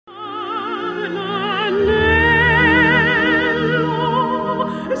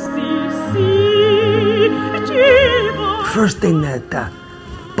first thing that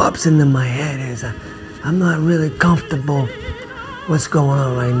pops into my head is I'm not really comfortable what's going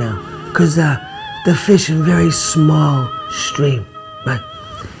on right now. Because they're fishing very small stream, right?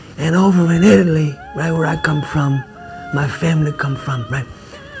 And over in Italy, right where I come from, my family come from, right?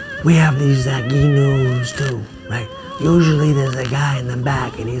 We have these ginus too, right? Usually there's a guy in the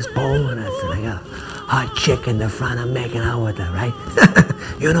back and he's pulling us, and I got a hot chick in the front, I'm making out with her, right?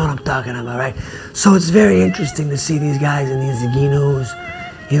 You know what I'm talking about, right? So it's very interesting to see these guys in these ginus,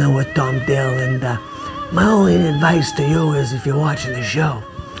 you know, with Tom Dill. And my only advice to you is, if you're watching the show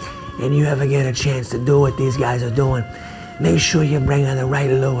and you ever get a chance to do what these guys are doing, make sure you bring on the right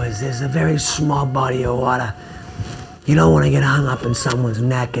lures. There's a very small body of water. You don't want to get hung up in someone's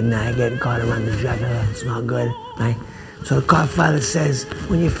neck and get caught around the jugular. It's not good, right? So the Codfather says,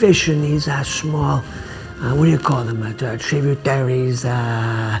 when you're fishing these small, what do you call them? Tributaries,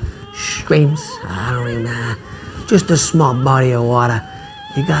 streams, I don't even know. Just a small body of water.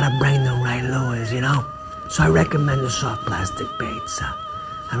 You gotta bring the right lures, you know? So I recommend the soft plastic baits,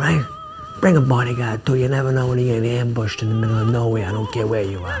 all right? Bring a bodyguard too. You never know when you get ambushed in the middle of nowhere. I don't care where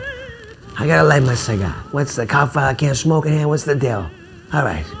you are. I gotta light my cigar. What's the Codfather can't smoke in here? What's the deal? All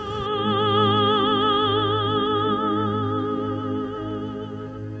right.